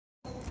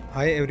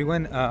Hi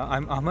everyone,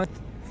 I'm Ahmad.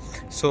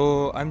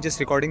 So I'm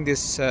just recording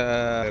this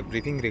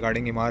briefing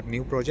regarding Emaar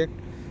new project.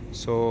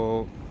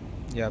 So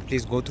yeah,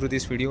 please go through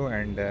this video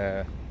and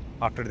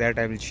after that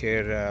I will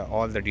share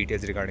all the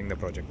details regarding the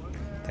project.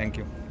 Thank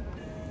you.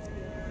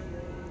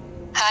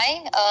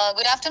 Hi,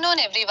 good afternoon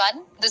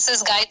everyone. This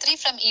is Gayatri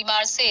from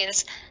Emaar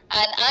Sales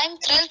and I'm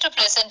thrilled to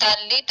present our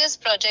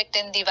latest project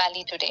in the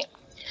Valley today.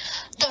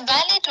 The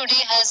Valley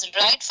today has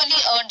rightfully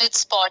earned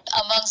its spot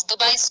amongst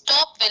Dubai's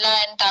top villa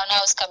and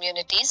townhouse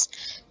communities.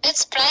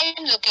 Its prime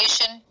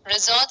location,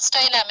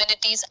 resort-style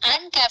amenities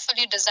and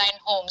carefully designed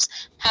homes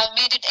have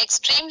made it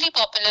extremely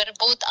popular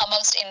both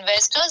amongst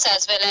investors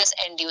as well as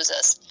end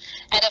users.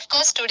 And of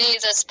course, today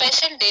is a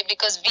special day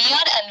because we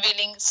are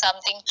unveiling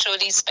something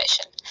truly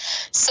special.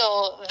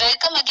 So,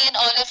 welcome again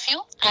all of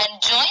you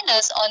and join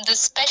us on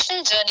this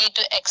special journey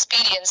to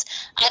experience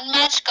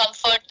unmatched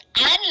comfort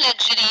and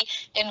luxury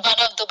in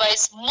one of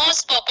Dubai's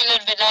most popular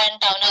villa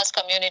and townhouse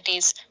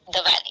communities,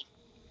 the Valley.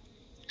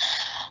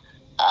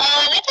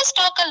 Let us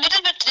talk a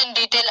little bit in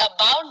detail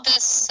about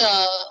this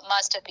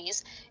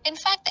masterpiece. In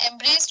fact,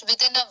 embraced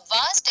within a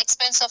vast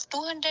expanse of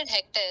 200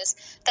 hectares,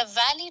 the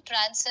valley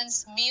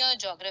transcends mere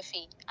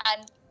geography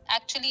and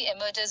actually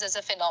emerges as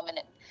a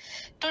phenomenon.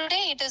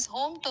 Today, it is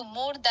home to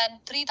more than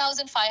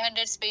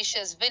 3,500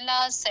 spacious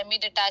villas,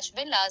 semi-detached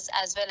villas,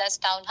 as well as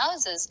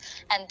townhouses,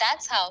 and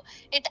that's how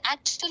it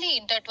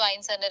actually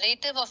intertwines a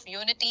narrative of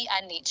unity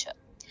and nature.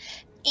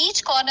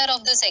 Each corner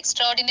of this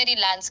extraordinary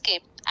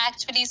landscape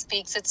actually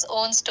speaks its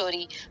own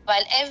story,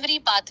 while every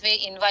pathway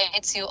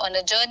invites you on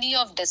a journey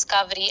of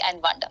discovery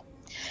and wonder.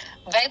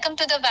 Welcome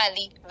to the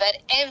Valley, where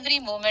every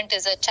moment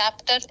is a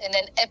chapter in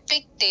an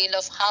epic tale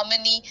of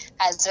harmony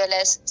as well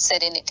as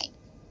serenity.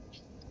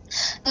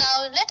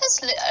 Now, let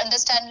us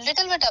understand a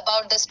little bit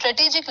about the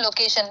strategic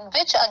location,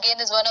 which again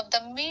is one of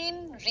the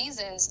main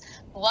reasons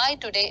why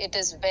today it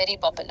is very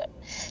popular.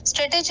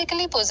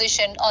 Strategically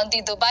positioned on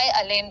the Dubai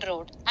Al Ain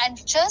Road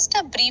and just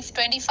a brief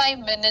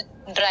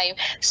 25-minute drive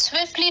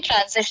swiftly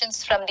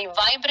transitions from the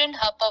vibrant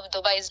hub of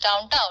Dubai's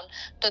downtown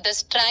to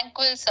this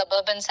tranquil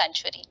suburban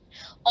sanctuary.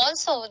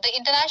 Also, the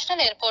international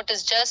airport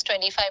is just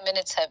 25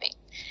 minutes away.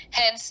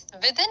 Hence,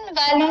 within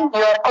Valley,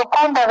 you are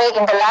cocooned away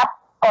in the lap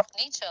of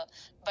nature,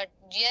 but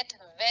yet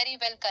very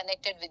well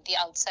connected with the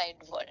outside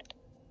world.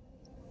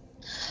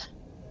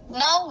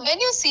 Now, when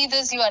you see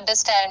this, you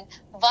understand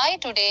why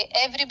today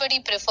everybody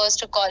prefers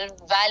to call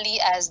Valley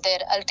as their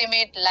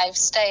ultimate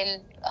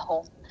lifestyle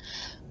home.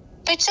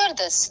 Picture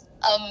this,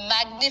 a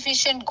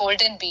magnificent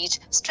golden beach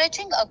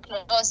stretching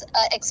across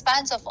an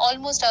expanse of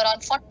almost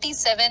around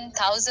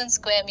 47,000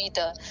 square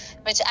meter,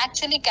 which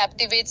actually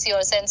captivates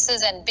your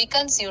senses and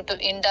beckons you to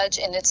indulge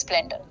in its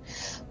splendor.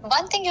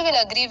 One thing you will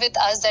agree with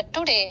us that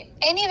today,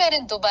 anywhere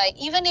in Dubai,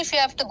 even if you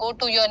have to go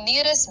to your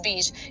nearest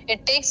beach,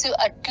 it takes you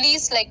at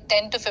least like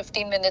 10 to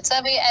 15 minutes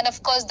away. And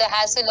of course, the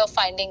hassle of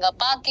finding a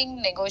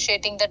parking,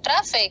 negotiating the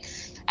traffic.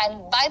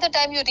 And by the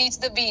time you reach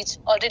the beach,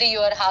 already you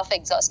are half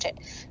exhausted.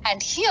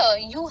 And here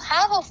you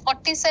have a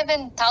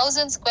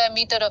 47,000 square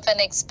meter of an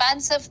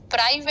expansive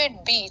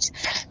private beach,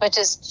 which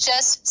is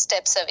just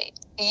steps away.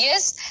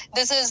 Yes,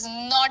 this is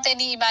not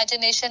any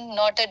imagination,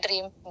 not a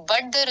dream,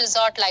 but the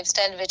resort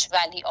lifestyle which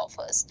Valley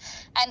offers.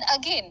 And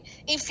again,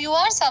 if you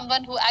are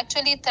someone who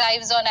actually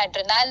thrives on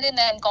adrenaline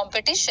and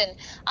competition,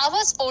 our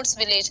sports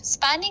village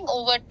spanning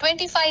over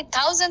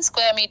 25,000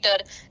 square meter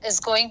is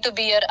going to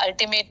be your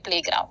ultimate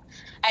playground.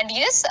 And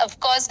yes, of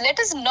course, let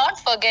us not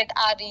forget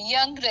our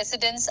young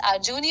residents, our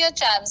junior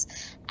champs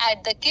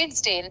at the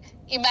Kidsdale.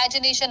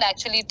 Imagination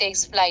actually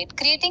takes flight,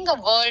 creating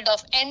a world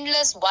of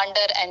endless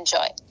wonder and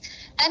joy.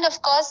 And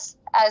of course,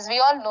 as we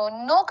all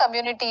know, no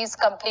community is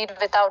complete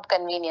without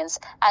convenience.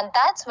 And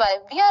that's why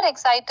we are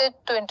excited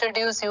to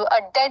introduce you a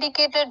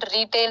dedicated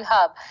retail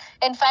hub.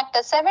 In fact,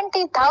 a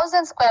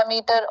 70,000 square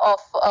meter of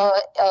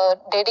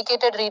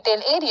dedicated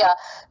retail area,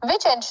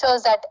 which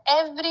ensures that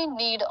every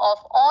need of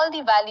all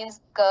the Valley's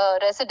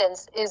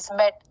residents is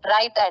met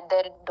right at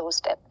their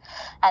doorstep.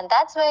 And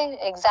that's why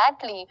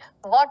exactly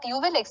what you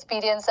will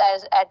experience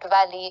as at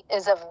Valley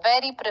is a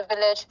very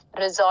privileged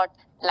resort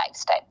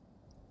lifestyle.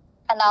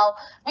 And now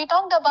we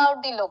talked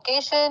about the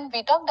location,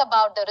 we talked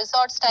about the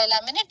resort style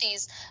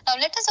amenities. Now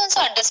let us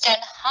also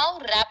understand how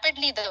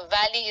rapidly the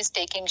Valley is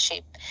taking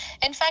shape.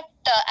 In fact,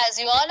 as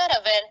you all are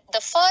aware,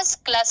 the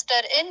first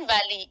cluster in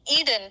Valley,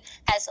 Eden,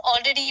 has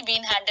already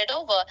been handed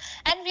over,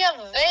 and we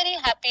are very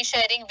happy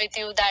sharing with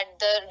you that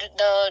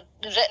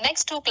the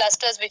next two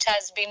clusters which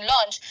has been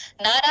launched,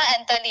 Nara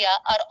and Thalia,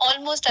 are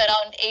almost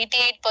around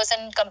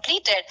 88%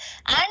 completed,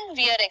 and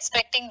we are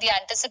expecting the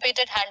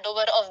anticipated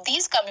handover of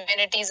these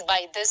communities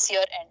by this year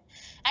end.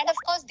 And of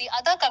course, the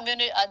other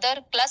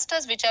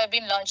clusters which have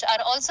been launched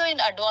are also in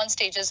advanced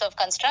stages of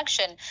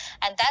construction,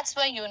 and that's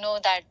why you know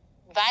that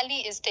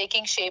Valley is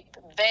taking shape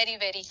very,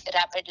 very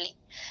rapidly.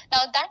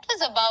 Now, that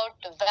was about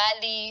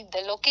Valley,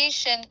 the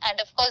location,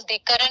 and of course, the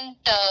current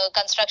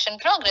construction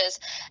progress.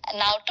 And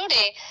now,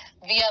 today,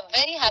 we are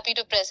very happy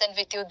to present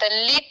with you the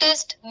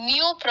latest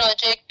new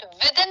project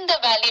within the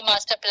Valley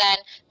Master Plan,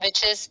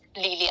 which is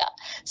Lillia.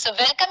 So,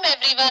 welcome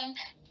everyone.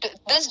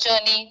 this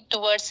journey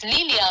towards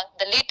Lillia,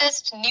 the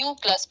latest new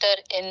cluster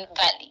in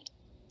Valley.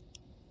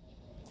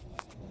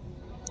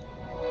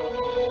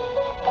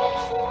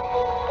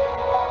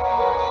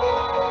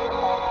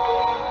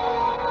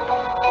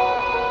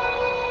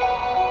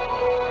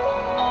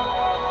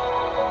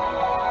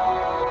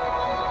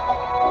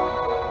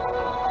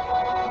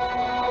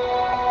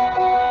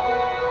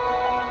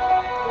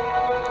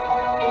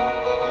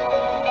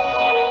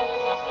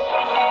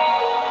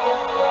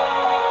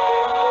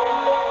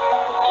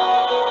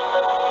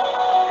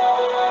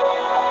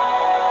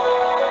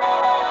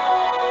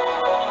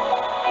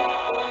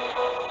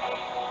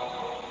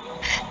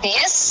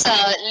 Yes,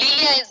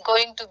 Lillia is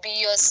going to be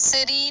your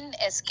serene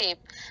escape.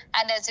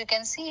 And as you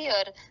can see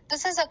here,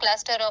 this is a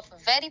cluster of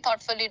very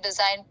thoughtfully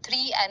designed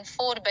 3 and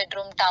 4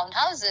 bedroom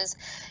townhouses,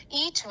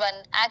 each one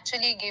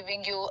actually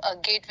giving you a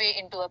gateway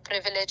into a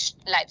privileged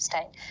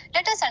lifestyle.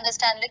 Let us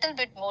understand a little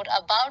bit more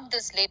about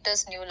this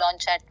latest new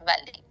launch at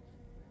Valley.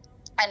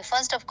 And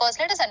first, of course,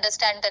 let us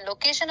understand the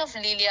location of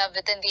Lillia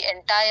within the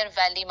entire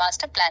Valley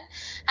master plan.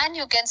 And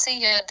you can see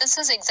here, this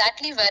is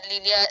exactly where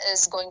Lillia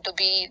is going to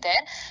be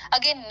there.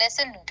 Again,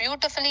 nestled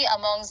beautifully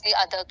amongst the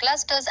other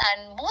clusters.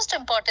 And most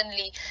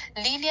importantly,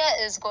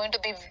 Lillia is going to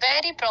be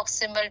very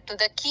proximal to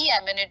the key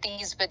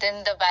amenities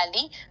within the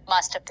Valley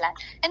master plan.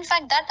 In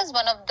fact, that is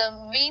one of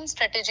the main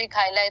strategic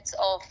highlights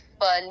of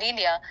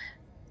Lillia,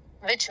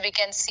 which we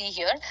can see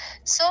here.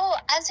 So,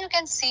 as you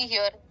can see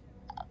here,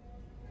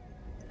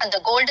 and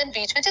the Golden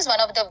Beach, which is one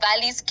of the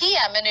Valley's key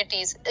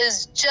amenities,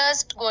 is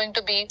just going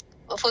to be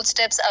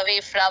footsteps away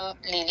from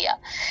Lillia.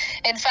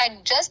 In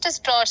fact, just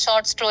a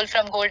short stroll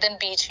from Golden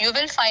Beach, you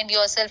will find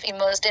yourself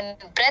immersed in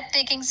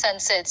breathtaking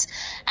sunsets,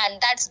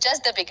 and that's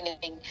just the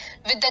beginning.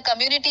 With the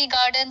community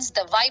gardens,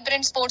 the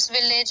vibrant sports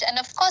village, and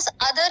of course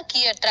other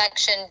key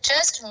attractions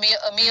just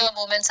mere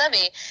moments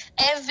away,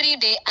 every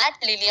day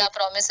at Lillia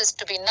promises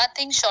to be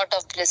nothing short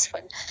of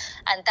blissful.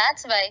 And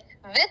that's why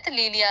with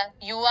Lillia,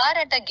 you are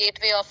at a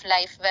gateway of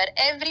life where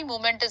every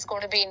moment is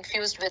going to be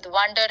infused with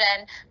wonder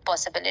and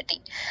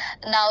possibility.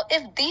 Now,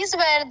 if these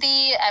were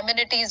the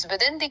amenities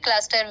within the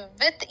cluster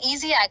with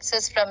easy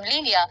access from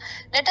Lillia,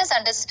 let us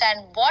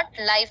understand what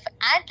life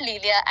at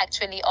Lillia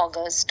actually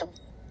augurs to.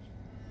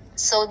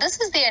 So this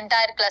is the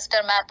entire cluster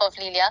map of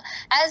Lillia.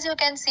 As you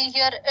can see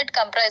here, it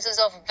comprises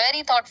of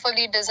very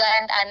thoughtfully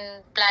designed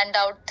and planned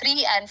out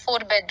 3 and 4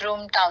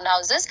 bedroom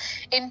townhouses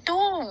in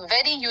 2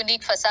 very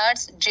unique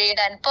facades, Jade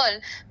and Pearl,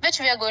 which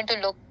we are going to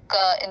look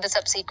in the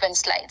subsequent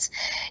slides.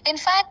 In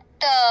fact,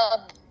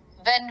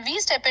 when we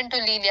step into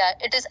Lillia,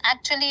 it is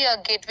actually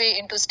a gateway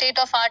into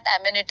state-of-art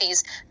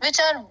amenities, which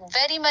are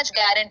very much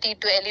guaranteed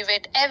to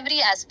elevate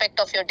every aspect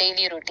of your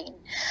daily routine.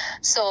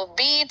 So,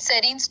 be it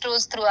serene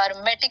strolls through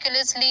our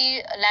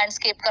meticulously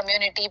landscaped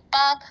community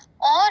park,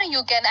 or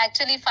you can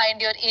actually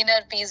find your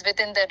inner peace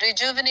within the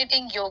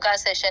rejuvenating yoga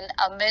session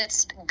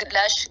amidst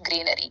lush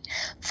greenery.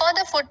 For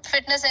the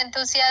fitness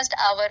enthusiast,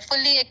 our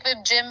fully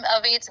equipped gym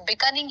awaits,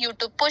 beckoning you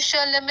to push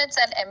your limits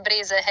and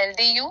embrace a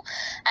healthy you.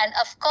 And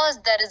of course,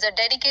 there is a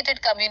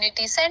dedicated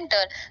community center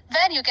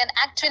where you can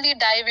actually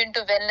dive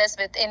into wellness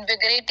with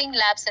invigorating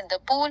laps in the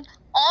pool,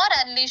 or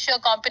unleash your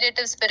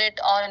competitive spirit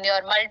on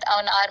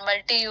our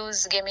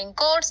multi-use gaming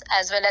courts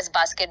as well as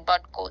basketball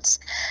courts.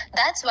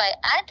 That's why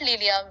at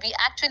Lillia, we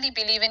actually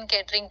believe in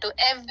catering to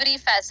every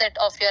facet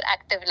of your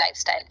active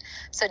lifestyle.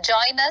 So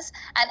join us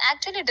and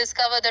actually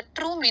discover the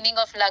true meaning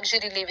of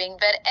luxury living,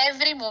 where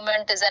every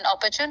moment is an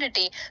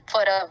opportunity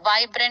for a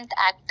vibrant,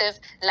 active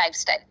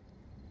lifestyle.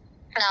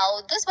 Now,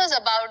 this was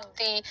about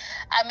the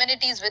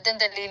amenities within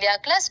the Lillia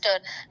cluster.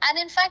 And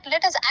in fact,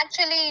 let us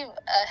actually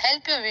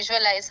help you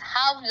visualize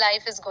how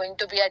life is going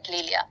to be at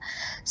Lillia.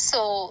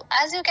 So,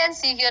 as you can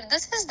see here,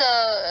 this is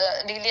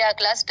the Lillia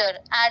cluster,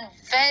 and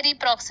very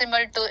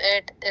proximal to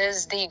it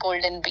is the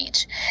Golden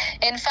Beach.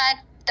 In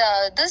fact,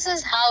 this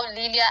is how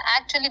Lillia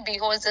actually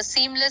beholds a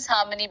seamless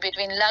harmony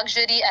between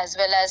luxury as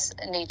well as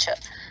nature.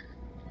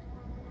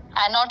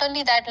 And not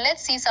only that,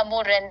 let's see some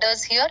more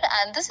renders here.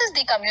 And this is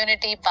the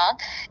community park.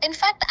 In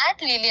fact, at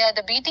Lillia,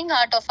 the beating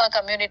heart of our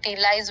community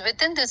lies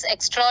within this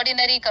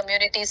extraordinary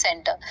community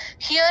center.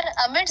 Here,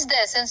 amidst the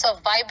essence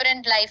of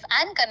vibrant life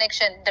and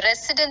connection, the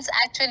residents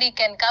actually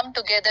can come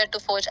together to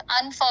forge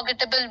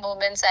unforgettable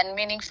moments and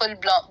meaningful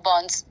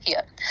bonds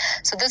here.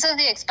 So this is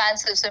the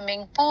expansive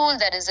swimming pool.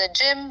 There is a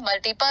gym,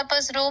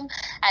 multi-purpose room.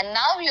 And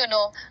now you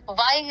know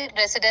why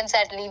residents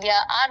at Lillia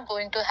are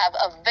going to have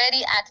a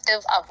very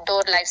active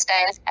outdoor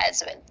lifestyle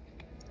as well.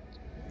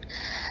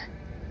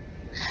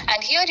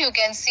 And here you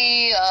can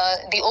see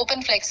the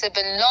open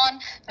flexible lawn,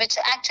 which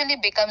actually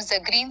becomes the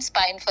green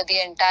spine for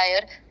the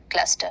entire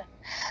cluster.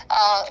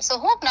 So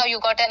hope now you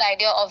got an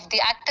idea of the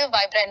active,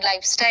 vibrant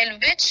lifestyle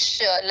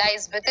which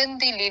lies within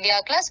the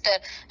Lillia cluster,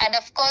 and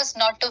of course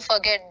not to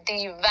forget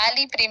the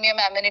Valley premium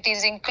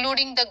amenities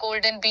including the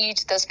Golden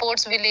Beach, the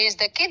Sports Village,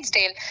 the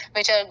Kidsdale,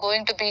 which are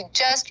going to be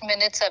just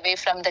minutes away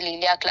from the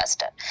Lillia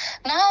cluster.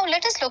 Now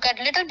let us look at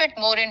a little bit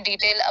more in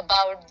detail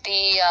about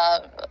the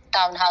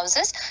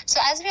townhouses.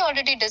 So as we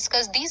already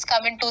discussed, these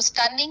come in two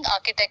stunning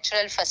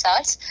architectural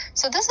facades.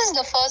 So this is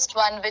the first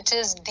one, which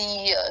is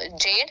the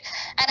jade,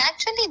 and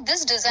actually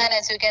this design,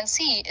 as you can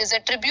see, is a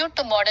tribute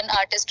to modern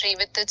artistry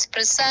with its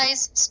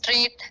precise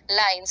straight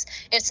lines.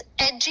 Its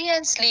edgy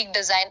and sleek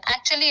design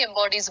actually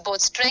embodies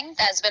both strength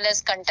as well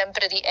as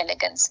contemporary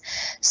elegance.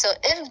 So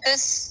if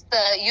this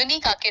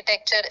unique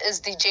architecture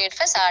is the jade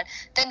facade,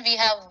 then we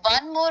have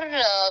one more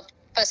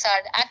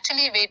facade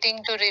actually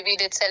waiting to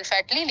reveal itself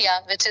at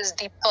Lillia, which is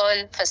the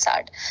pearl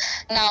facade.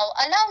 Now,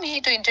 allow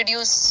me to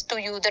introduce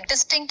to you the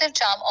distinctive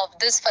charm of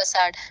this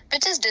facade,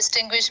 which is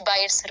distinguished by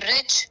its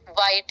rich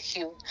white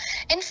hue.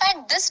 In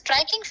fact, this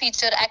striking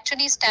feature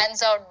actually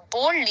stands out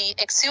boldly,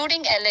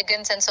 exuding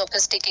elegance and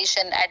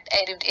sophistication at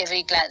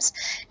every glance.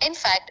 In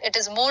fact, it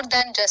is more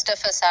than just a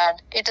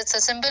facade. It is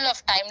a symbol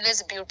of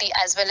timeless beauty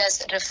as well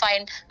as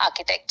refined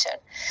architecture.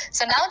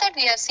 So now that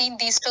we have seen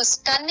these two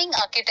stunning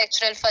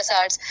architectural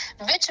facades,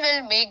 which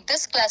will make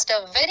this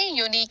cluster very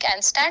unique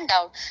and stand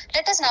out,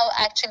 let us now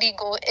actually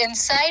go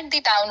inside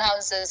the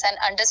townhouses and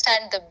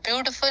understand the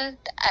beautiful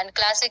and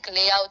classic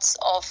layouts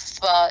of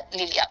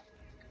Lillia.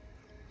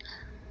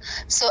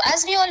 So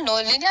as we all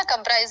know, Lillia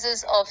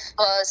comprises of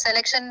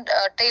selection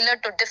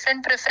tailored to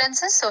different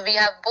preferences. So we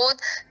have both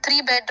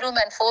 3-bedroom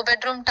and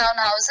 4-bedroom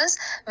townhouses,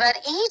 where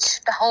each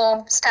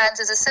home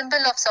stands as a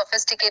symbol of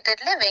sophisticated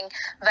living,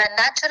 where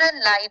natural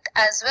light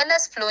as well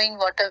as flowing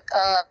water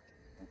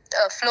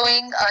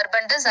flowing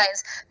urban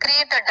designs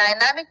create a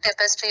dynamic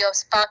tapestry of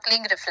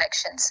sparkling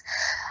reflections.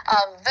 A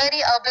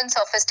very urban,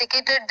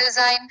 sophisticated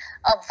design,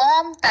 a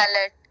warm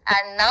palette,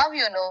 and now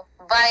you know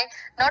why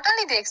not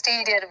only the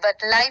exterior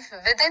but life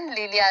within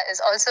Lillia is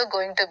also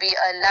going to be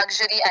a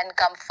luxury and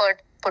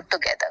comfort put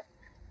together.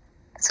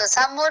 So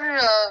some more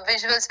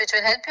visuals which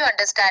will help you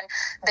understand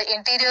the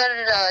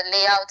interior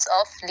layouts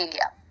of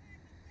Lillia.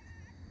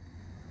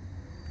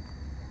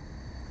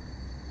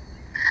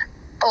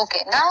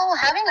 Okay, now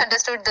having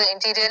understood the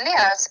interior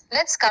layouts,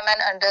 let's come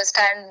and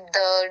understand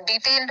the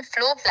detailed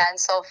floor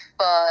plans of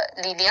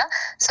Lillia.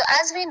 So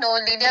as we know,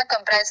 Lillia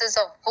comprises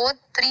of both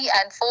 3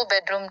 and 4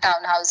 bedroom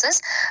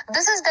townhouses.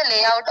 This is the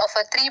layout of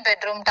a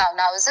 3-bedroom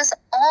townhouses.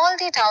 All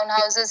the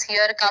townhouses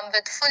here come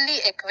with fully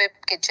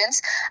equipped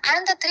kitchens,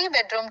 and the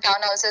 3-bedroom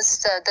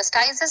townhouses, the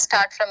sizes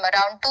start from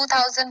around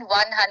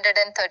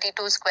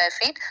 2,132 square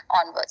feet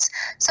onwards.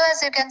 So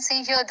as you can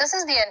see here, this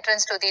is the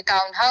entrance to the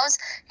townhouse.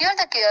 Here and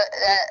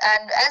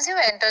as you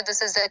enter,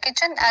 this is the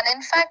kitchen, and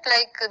in fact,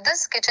 like,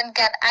 this kitchen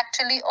can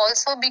actually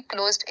also be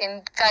closed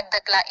in fact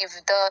if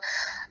the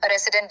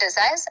resident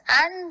desires,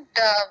 and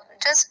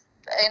just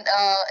in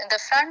the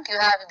front you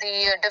have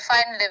the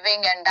defined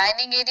living and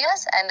dining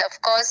areas, and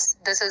of course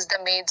this is the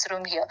maid's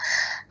room here,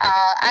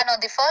 and on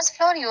the first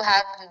floor you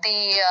have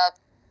the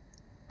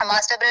a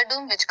master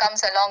bedroom which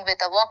comes along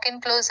with a walk-in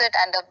closet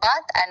and a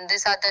bath, and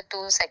these are the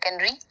 2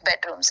 secondary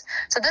bedrooms.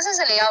 So this is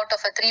a layout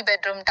of a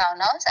 3-bedroom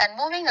townhouse, and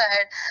moving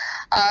ahead,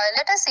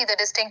 let us see the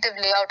distinctive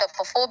layout of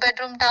a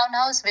 4-bedroom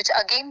townhouse, which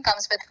again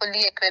comes with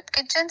fully equipped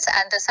kitchens,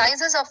 and the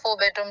sizes of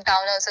 4-bedroom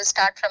townhouses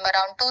start from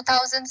around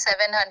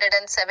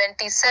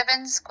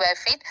 2,777 square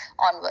feet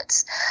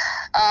onwards.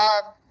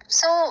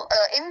 So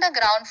in the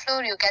ground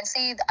floor, you can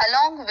see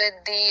along with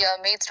the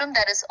maid's room,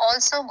 there is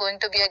also going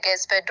to be a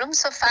guest bedroom.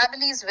 So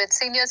families with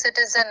senior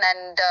citizen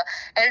and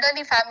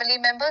elderly family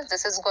members,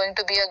 this is going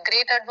to be a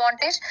great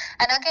advantage.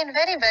 And again,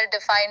 very well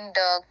defined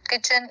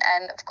kitchen,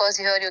 and of course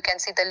here you can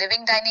see the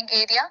living dining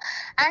area.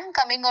 And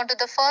coming on to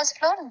the first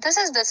floor, this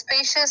is the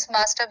spacious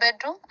master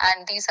bedroom,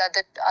 and these are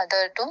the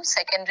other 2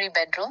 secondary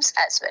bedrooms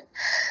as well.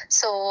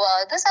 So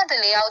these are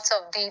the layouts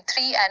of the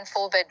 3 and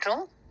 4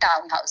 bedroom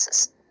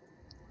townhouses.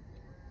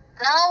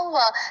 Now,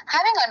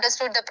 having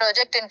understood the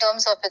project in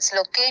terms of its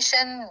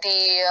location,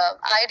 the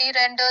ID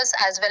renders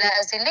as well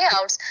as the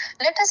layouts,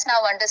 let us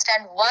now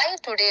understand why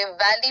today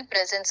Valley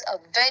presents a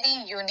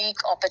very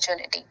unique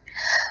opportunity.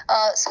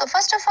 So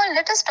first of all,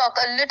 let us talk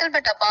a little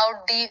bit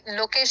about the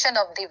location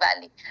of the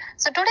Valley.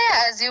 So today,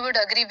 as you would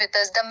agree with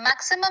us, the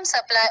maximum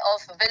supply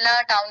of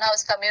villa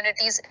townhouse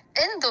communities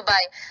in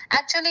Dubai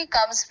actually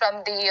comes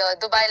from the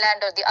Dubai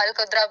land or the Al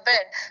Qudra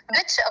belt,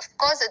 which of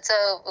course it's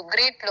a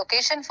great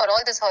location for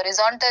all this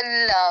horizontal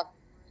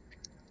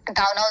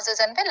townhouses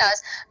and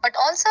villas, but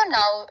also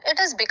now it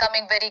is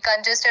becoming very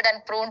congested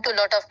and prone to a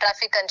lot of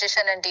traffic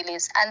congestion and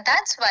delays, and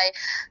that's why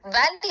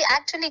Valley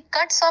actually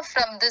cuts off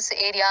from this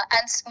area,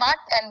 and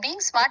being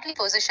smartly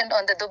positioned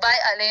on the Dubai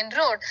Al Ain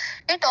Road,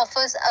 it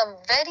offers a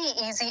very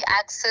easy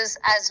access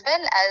as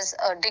well as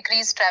a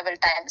decreased travel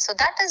time. So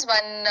that is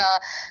one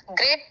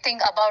great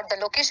thing about the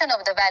location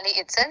of the Valley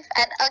itself.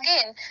 And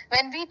again,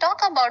 when we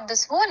talk about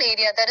this whole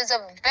area, there is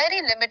a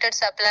very limited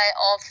supply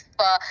of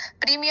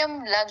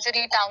premium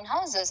luxury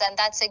townhouses, and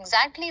that's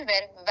exactly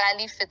where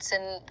Valley fits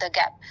in the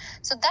gap.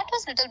 So that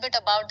was a little bit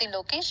about the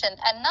location,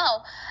 and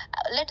now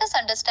let us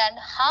understand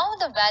how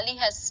the Valley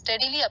has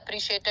steadily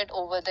appreciated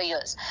over the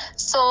years.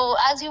 So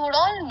as you would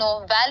all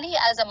know, Valley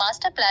as a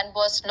master plan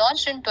was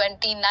launched in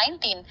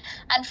 2019,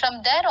 and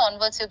from there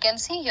onwards, you can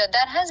see here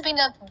there has been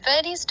a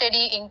very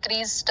steady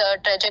increased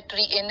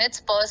trajectory in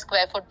its per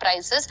square foot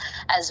prices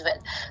as well.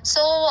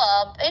 So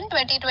in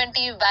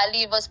 2020,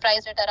 Valley was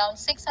priced at around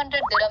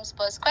 600 dirhams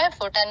per square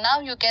foot, and now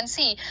you can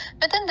see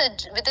within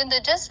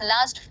the just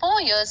last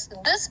 4 years,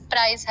 this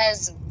price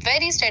has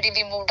very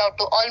steadily moved out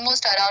to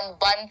almost around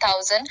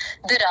 1,000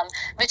 dirham,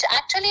 which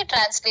actually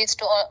translates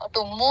to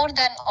more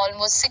than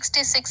almost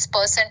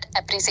 66%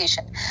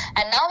 appreciation.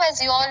 And now,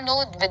 as you all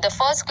know, with the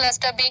first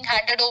cluster being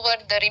handed over,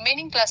 the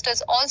remaining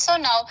clusters also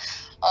now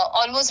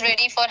almost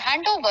ready for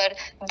handover.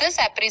 This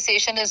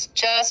appreciation is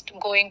just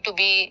going to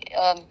be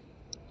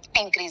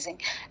increasing.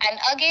 And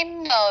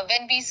again,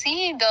 when we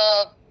see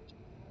the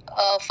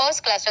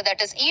first cluster,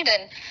 that is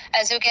Eden,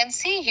 as you can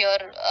see here,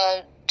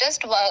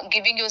 just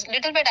giving you a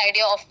little bit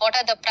idea of what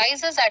are the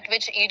prices at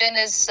which Eden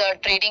is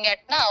trading at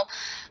now.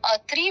 A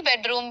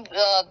 3-bedroom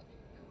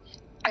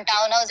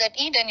townhouse at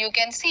Eden, you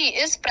can see,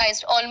 is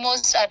priced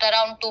almost at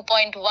around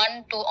 2.1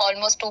 to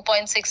almost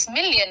 2.6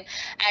 million.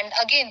 And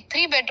again,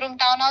 3-bedroom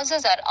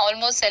townhouses are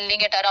almost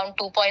selling at around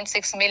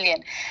 2.6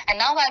 million. And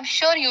now I'm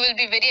sure you will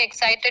be very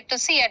excited to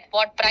see at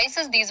what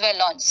prices these were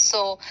launched.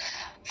 So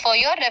for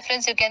your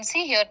reference, you can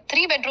see here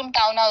 3-bedroom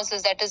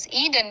townhouses, that is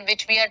Eden,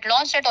 which we had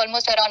launched at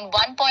almost around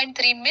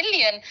 1.3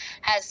 million,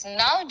 has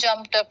now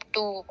jumped up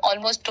to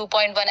almost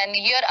 2.1. And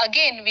here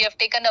again, we have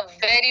taken a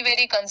very,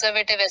 very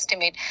conservative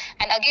estimate.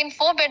 And again,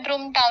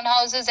 4-bedroom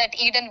townhouses at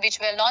Eden, which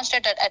were launched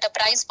at a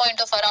price point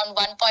of around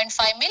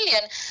 1.5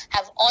 million,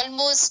 have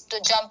almost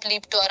jumped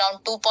leap to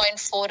around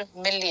 2.4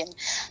 million.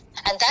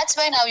 And that's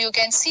why now you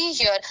can see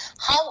here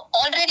how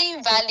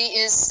already Valley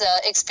is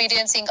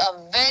experiencing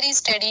a very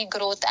steady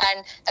growth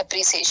and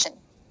appreciation.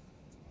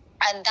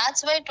 And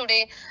that's why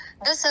today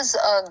this is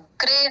a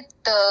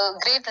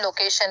great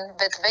location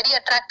with very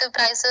attractive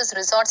prices,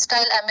 resort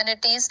style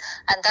amenities,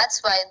 and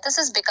that's why this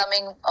is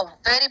becoming a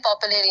very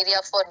popular area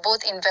for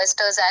both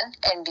investors and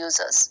end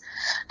users.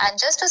 And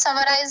just to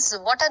summarize,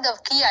 what are the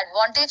key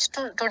advantages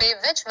today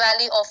which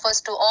Valley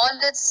offers to all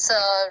its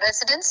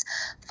residents?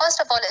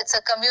 First of all, it's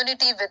a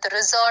community with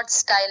resort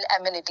style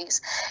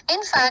amenities.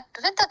 In fact,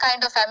 with the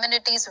kind of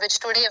amenities which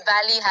today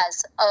Valley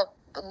has, a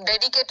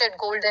dedicated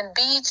golden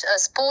beach, a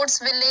sports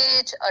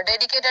village, a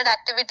dedicated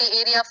activity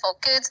area for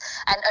kids,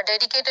 and a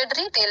dedicated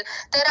retail,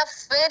 there are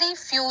very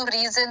few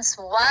reasons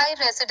why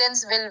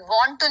residents will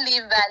want to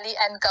leave Valley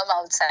and come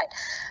outside,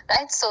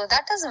 right? So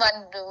that is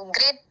one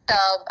great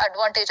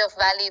advantage of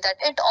Valley,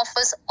 that it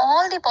offers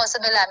all the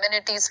possible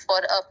amenities for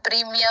a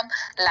premium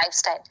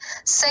lifestyle.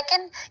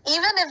 Second,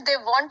 even if they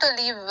want to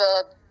leave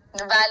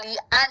Valley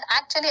and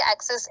actually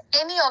access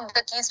any of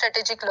the key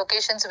strategic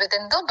locations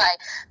within Dubai,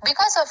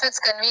 because of its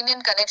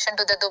convenient connection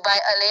to the Dubai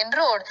Al-Ain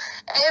Road,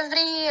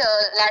 every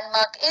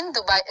landmark in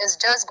Dubai is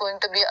just going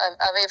to be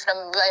away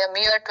from by a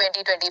mere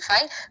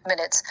 20-25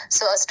 minutes.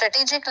 So a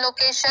strategic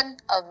location,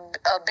 a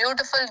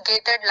beautiful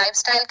gated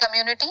lifestyle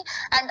community,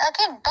 and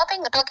again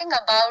talking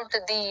about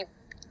the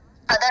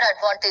other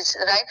advantage,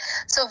 right?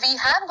 So we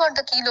have got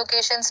the key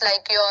locations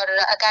like your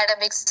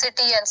academic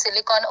city and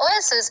Silicon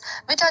Oasis,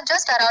 which are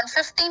just around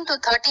 15 to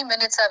 30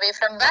 minutes away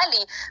from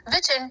Valley,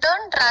 which in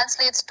turn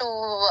translates to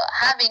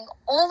having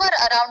over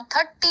around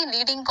 30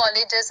 leading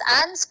colleges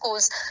and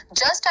schools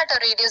just at a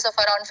radius of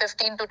around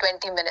 15 to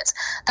 20 minutes.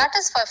 That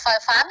is for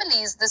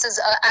families. This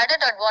is an added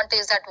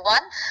advantage that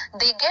one,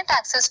 they get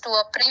access to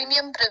a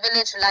premium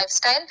privileged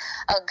lifestyle,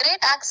 a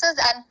great access,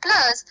 and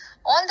plus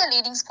all the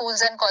leading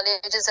schools and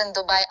colleges in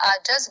Dubai are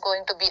just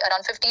going to be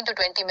around 15 to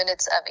 20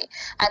 minutes away.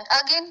 And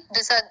again,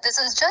 this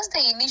is just the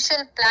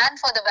initial plan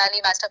for the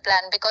Valley Master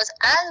Plan, because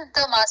as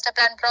the master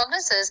plan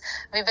progresses,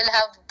 we will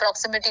have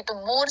proximity to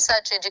more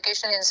such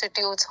educational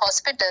institutes,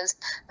 hospitals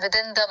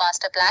within the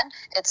master plan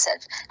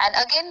itself. And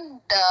again,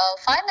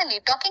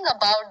 finally, talking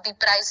about the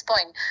price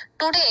point,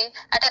 today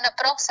at an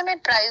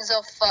approximate price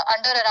of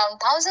under around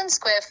 1,000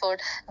 square foot,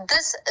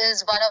 this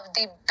is one of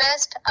the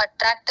best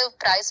attractive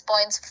price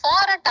points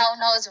for a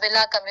townhouse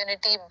villa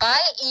community by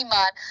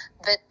Emaar,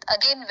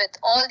 with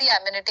all the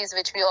amenities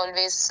which we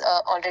always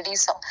already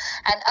saw.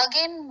 And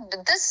again,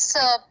 this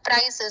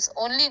price is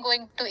only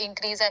going to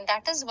increase, and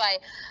that is why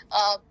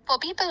for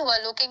people who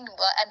are looking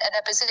at an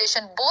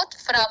appreciation both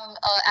from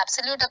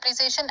absolute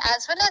appreciation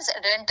as well as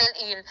rental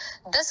yield,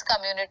 this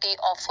community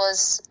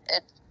offers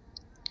it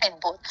in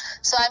both.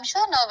 So I'm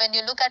sure now when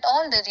you look at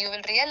all this, you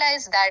will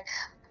realize that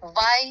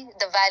why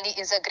the Valley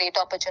is a great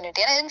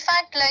opportunity. And in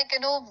fact,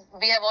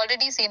 we have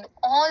already seen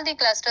all the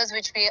clusters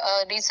which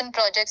recent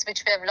projects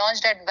which we have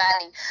launched at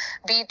Valley,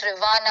 be it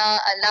Rivana,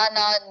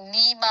 Alana,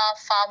 Nima,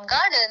 Farm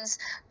Gardens,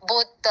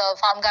 both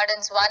Farm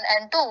Gardens 1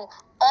 and 2,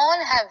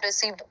 all have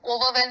received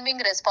overwhelming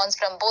response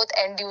from both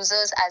end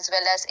users as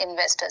well as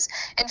investors.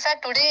 In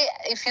fact, today,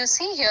 if you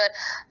see here,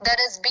 there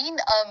has been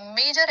a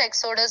major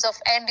exodus of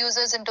end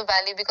users into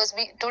Valley, because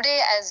today,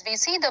 as we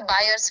see the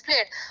buyer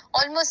split,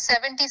 almost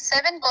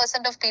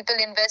 77% of people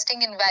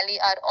investing in Valley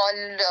are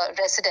all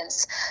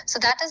residents. So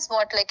that is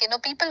what,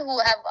 people who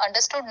have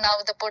understood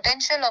now the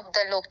potential of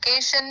the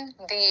location,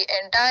 the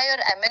entire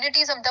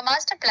amenities of the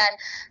master plan,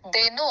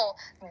 they know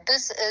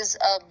this is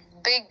a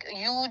big,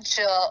 huge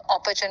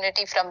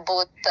opportunity from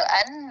both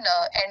and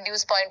end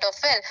use point of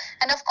view.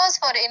 And of course,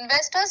 for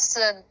investors,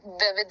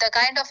 with the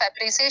kind of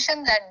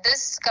appreciation that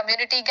this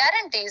community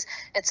guarantees,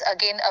 it's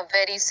again a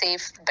very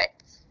safe bet.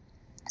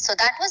 So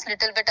that was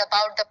little bit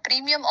about the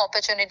premium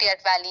opportunity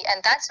at Valley,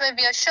 and that's where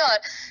we are sure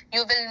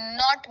you will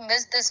not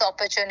miss this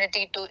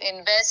opportunity to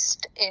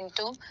invest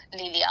into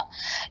Lillia.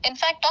 In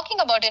fact, talking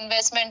about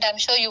investment, I'm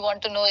sure you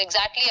want to know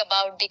exactly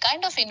about the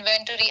kind of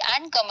inventory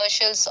and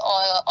commercials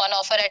on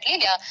offer at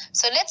Lillia.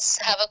 So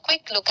let's have a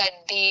quick look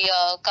at the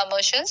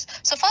commercials.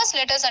 So first,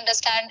 let us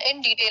understand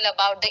in detail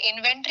about the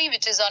inventory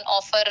which is on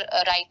offer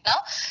right now.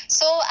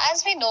 So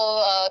as we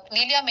know,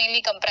 Lillia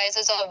mainly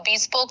comprises of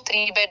bespoke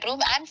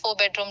 3-bedroom and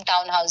 4-bedroom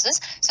townhouses.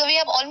 So we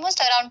have almost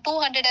around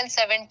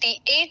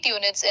 278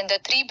 units in the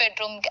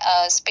 3-bedroom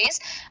space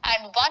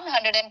and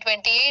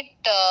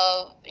 128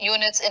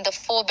 units in the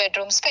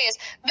 4-bedroom space,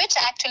 which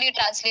actually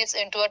translates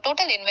into a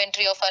total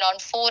inventory of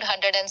around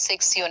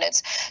 406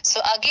 units.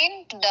 So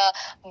again,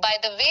 by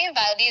the way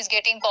Valley is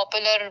getting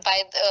popular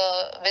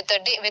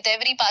with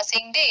every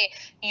passing day,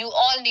 you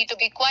all need to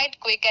be quite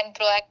quick and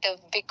proactive,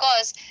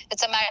 because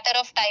it's a matter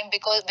of time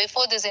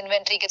before this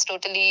inventory gets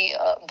totally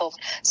booked.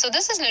 So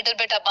this is a little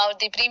bit about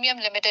the premium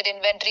limited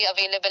inventory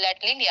available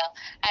at Lillia.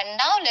 And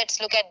now let's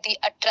look at the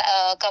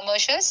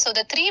commercials. So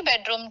the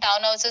 3-bedroom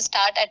townhouses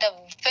start at a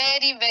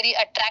very, very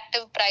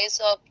attractive price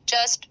of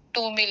just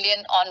 2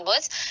 million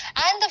onwards,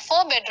 and the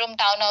 4-bedroom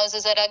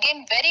townhouses are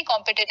again very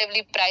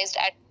competitively priced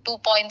at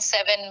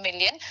 2.7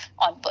 million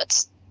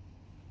onwards.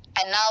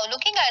 And now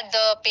looking at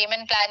the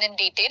payment plan in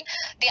detail,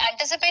 the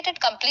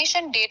anticipated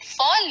completion date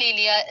for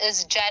Lillia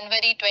is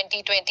January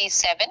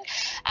 2027,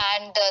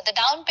 and the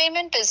down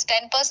payment is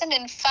 10%.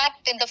 In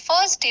fact, in the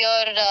first year,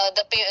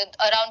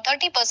 around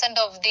 30%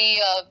 of the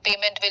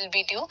payment will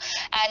be due,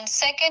 and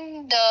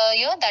second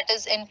year, that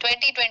is in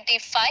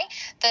 2025,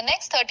 the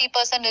next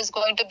 30% is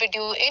going to be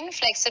due in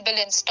flexible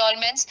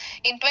installments.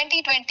 In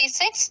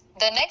 2026,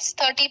 the next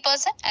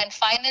 30%, and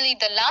finally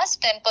the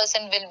last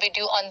 10% will be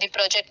due on the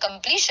project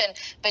completion,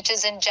 which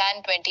is in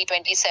Jan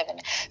 2027.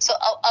 So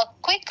a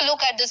quick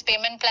look at this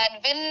payment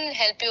plan will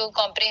help you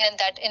comprehend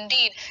that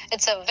indeed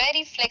it's a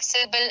very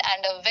flexible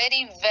and a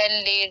very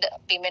well laid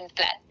payment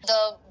plan.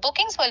 The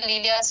bookings for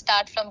Lillia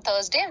start from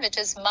Thursday, which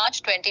is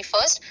March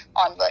 21st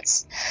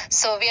onwards.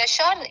 So we are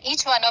sure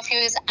each one of you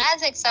is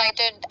as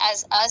excited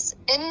as us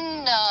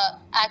in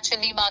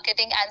actually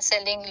marketing and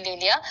selling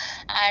Lillia.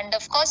 And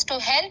of course, to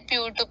help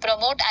you to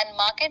promote and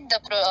market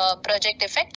the project effect,